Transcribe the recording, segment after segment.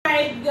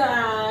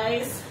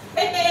guys.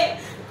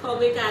 Come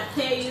make I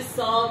tell you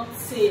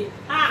something.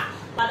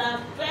 But I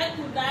beg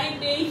could I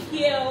dey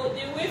here,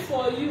 they wait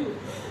for you.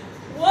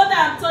 What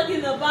I'm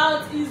talking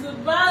about is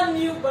about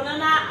new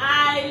Banana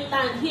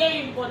Highland here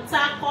in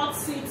Port-Harcourt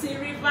City,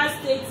 Rivers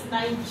State,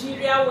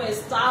 Nigeria,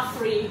 West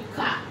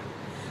Africa.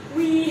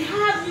 We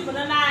have new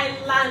Banana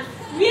Highland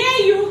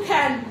where you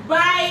can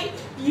buy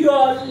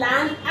your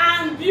land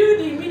and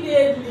build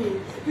immediately.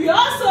 We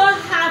also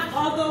have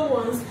other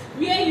ones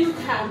where you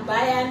can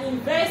buy and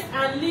invest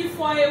and live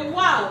for a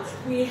while.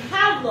 We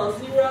have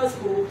luxurious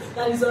home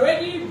that is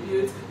already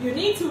built. You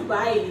need to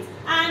buy it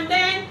and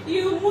then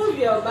you move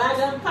your bag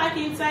and pack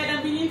inside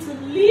and begin to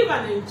live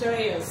and enjoy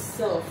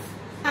yourself.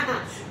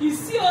 You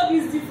see all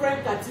these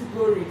different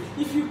categories.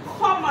 If you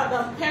call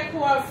Madam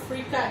Peco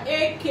Africa,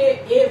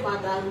 aka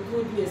Madam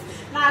Goodness,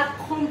 now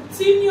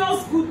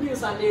continuous good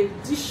news and they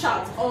dish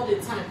out all the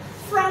time.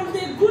 From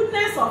the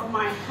goodness of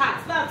my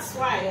heart, that's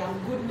why I am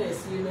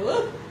goodness, you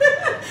know.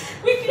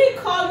 Quickly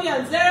call me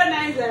on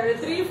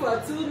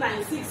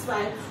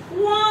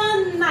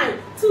 0903429651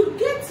 to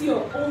get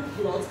your own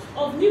plot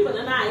of New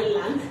Banana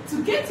Highland,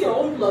 to get your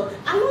own plot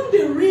along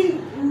the Ring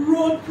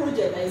Road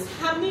project that is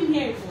happening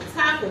here in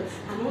Port-Harcourt,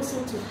 and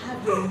also to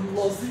have your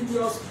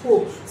luxurious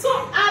home. So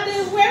I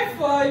dey wait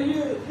for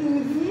you.